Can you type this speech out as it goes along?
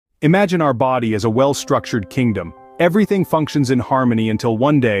Imagine our body as a well-structured kingdom. Everything functions in harmony until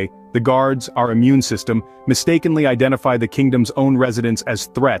one day, the guards, our immune system, mistakenly identify the kingdom's own residents as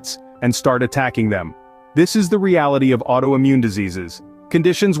threats and start attacking them. This is the reality of autoimmune diseases,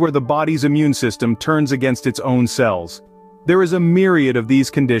 conditions where the body's immune system turns against its own cells. There is a myriad of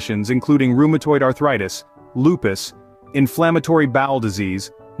these conditions, including rheumatoid arthritis, lupus, inflammatory bowel disease,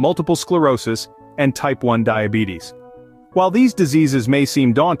 multiple sclerosis, and type 1 diabetes. While these diseases may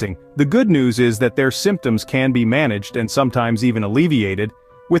seem daunting, the good news is that their symptoms can be managed and sometimes even alleviated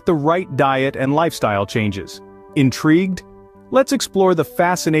with the right diet and lifestyle changes. Intrigued? Let's explore the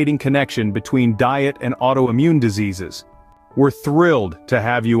fascinating connection between diet and autoimmune diseases. We're thrilled to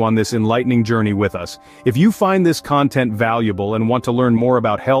have you on this enlightening journey with us. If you find this content valuable and want to learn more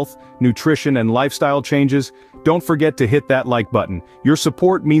about health, nutrition, and lifestyle changes, don't forget to hit that like button. Your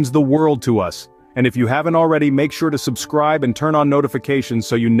support means the world to us. And if you haven't already, make sure to subscribe and turn on notifications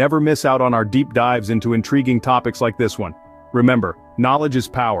so you never miss out on our deep dives into intriguing topics like this one. Remember, knowledge is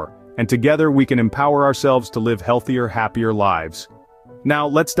power, and together we can empower ourselves to live healthier, happier lives. Now,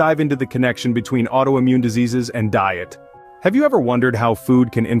 let's dive into the connection between autoimmune diseases and diet. Have you ever wondered how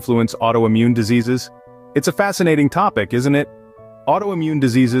food can influence autoimmune diseases? It's a fascinating topic, isn't it? Autoimmune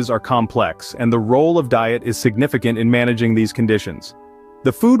diseases are complex, and the role of diet is significant in managing these conditions.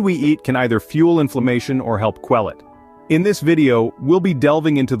 The food we eat can either fuel inflammation or help quell it. In this video, we'll be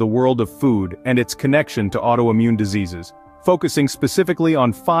delving into the world of food and its connection to autoimmune diseases, focusing specifically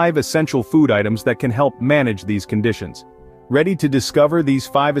on 5 essential food items that can help manage these conditions. Ready to discover these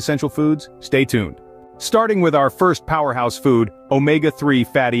 5 essential foods? Stay tuned. Starting with our first powerhouse food, omega-3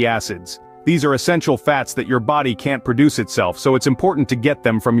 fatty acids. These are essential fats that your body can't produce itself, so it's important to get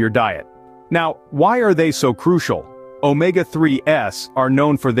them from your diet. Now, why are they so crucial? Omega-3s are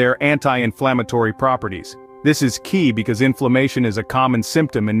known for their anti-inflammatory properties. This is key because inflammation is a common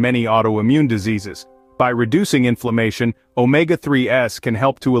symptom in many autoimmune diseases. By reducing inflammation, omega-3s can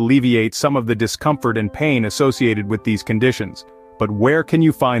help to alleviate some of the discomfort and pain associated with these conditions. But where can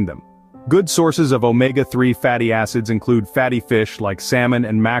you find them? Good sources of omega-3 fatty acids include fatty fish like salmon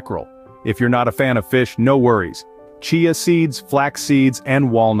and mackerel. If you're not a fan of fish, no worries. Chia seeds, flax seeds,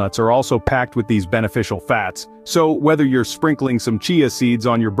 and walnuts are also packed with these beneficial fats, so whether you're sprinkling some chia seeds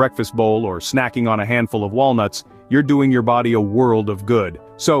on your breakfast bowl or snacking on a handful of walnuts, you're doing your body a world of good.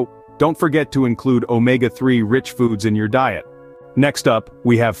 So, don't forget to include omega-3 rich foods in your diet. Next up,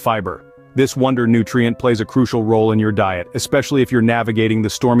 we have fiber. This wonder nutrient plays a crucial role in your diet, especially if you're navigating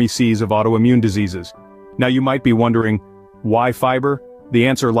the stormy seas of autoimmune diseases. Now you might be wondering, why fiber? The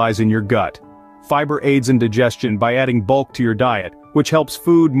answer lies in your gut. Fiber aids in digestion by adding bulk to your diet, which helps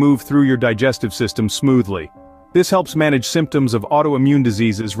food move through your digestive system smoothly. This helps manage symptoms of autoimmune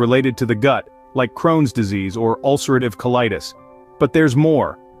diseases related to the gut, like Crohn's disease or ulcerative colitis. But there's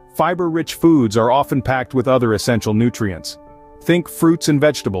more. Fiber-rich foods are often packed with other essential nutrients. Think fruits and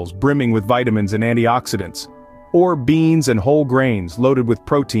vegetables brimming with vitamins and antioxidants, or beans and whole grains loaded with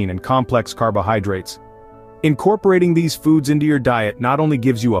protein and complex carbohydrates. Incorporating these foods into your diet not only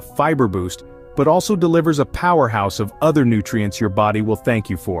gives you a fiber boost, but also delivers a powerhouse of other nutrients your body will thank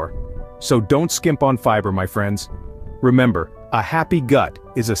you for. So don't skimp on fiber, my friends. Remember, a happy gut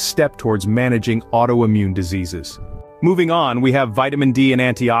is a step towards managing autoimmune diseases. Moving on, we have vitamin D and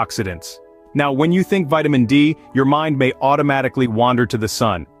antioxidants. Now, when you think vitamin D, your mind may automatically wander to the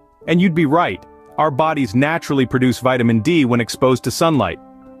sun. And you'd be right. Our bodies naturally produce vitamin D when exposed to sunlight.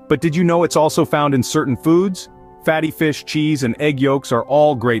 But did you know it's also found in certain foods? Fatty fish, cheese, and egg yolks are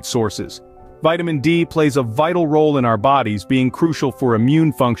all great sources. Vitamin D plays a vital role in our bodies, being crucial for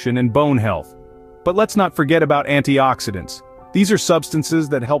immune function and bone health. But let's not forget about antioxidants. These are substances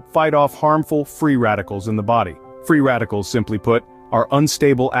that help fight off harmful free radicals in the body. Free radicals, simply put, are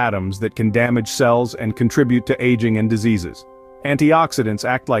unstable atoms that can damage cells and contribute to aging and diseases. Antioxidants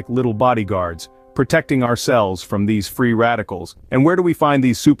act like little bodyguards, protecting our cells from these free radicals. And where do we find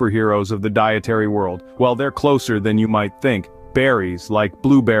these superheroes of the dietary world? Well, they're closer than you might think. Berries like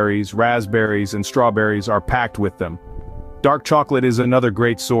blueberries, raspberries, and strawberries are packed with them. Dark chocolate is another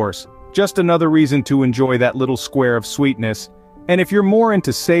great source. Just another reason to enjoy that little square of sweetness. And if you're more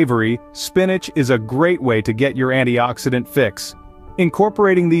into savory, spinach is a great way to get your antioxidant fix.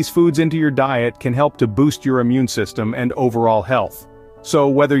 Incorporating these foods into your diet can help to boost your immune system and overall health. So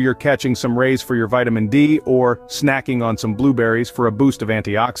whether you're catching some rays for your vitamin D or snacking on some blueberries for a boost of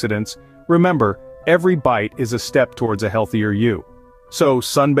antioxidants, remember, every bite is a step towards a healthier you. So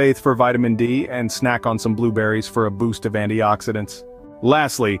sunbathe for vitamin D and snack on some blueberries for a boost of antioxidants.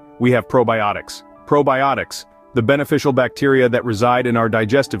 Lastly, we have probiotics. Probiotics, the beneficial bacteria that reside in our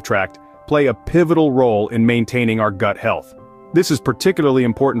digestive tract, play a pivotal role in maintaining our gut health. This is particularly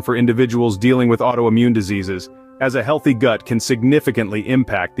important for individuals dealing with autoimmune diseases, as a healthy gut can significantly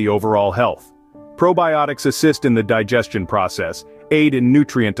impact the overall health. Probiotics assist in the digestion process, aid in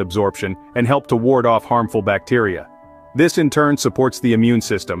nutrient absorption, and help to ward off harmful bacteria. This in turn supports the immune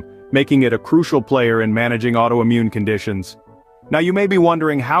system, making it a crucial player in managing autoimmune conditions. Now you may be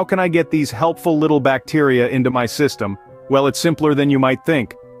wondering, how can I get these helpful little bacteria into my system? Well, it's simpler than you might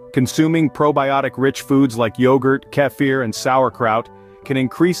think. Consuming probiotic-rich foods like yogurt, kefir, and sauerkraut can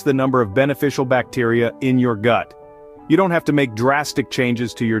increase the number of beneficial bacteria in your gut. You don't have to make drastic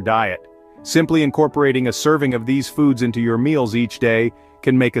changes to your diet. Simply incorporating a serving of these foods into your meals each day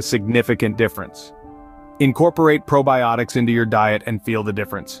can make a significant difference. Incorporate probiotics into your diet and feel the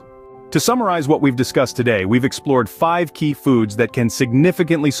difference. To summarize what we've discussed today, we've explored 5 key foods that can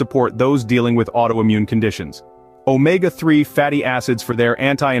significantly support those dealing with autoimmune conditions. Omega-3 fatty acids for their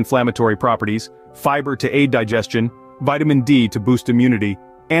anti-inflammatory properties, fiber to aid digestion, vitamin D to boost immunity,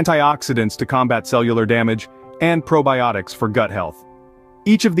 antioxidants to combat cellular damage, and probiotics for gut health.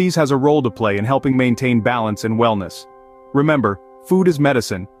 Each of these has a role to play in helping maintain balance and wellness. Remember, food is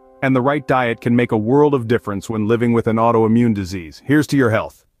medicine, and the right diet can make a world of difference when living with an autoimmune disease. Here's to your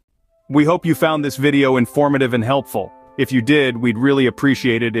health. We hope you found this video informative and helpful. If you did, we'd really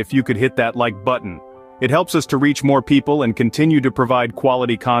appreciate it if you could hit that like button. It helps us to reach more people and continue to provide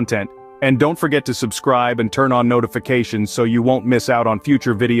quality content. And don't forget to subscribe and turn on notifications so you won't miss out on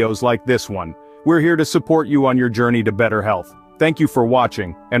future videos like this one. We're here to support you on your journey to better health. Thank you for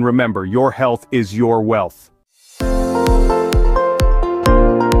watching, and remember, your health is your wealth.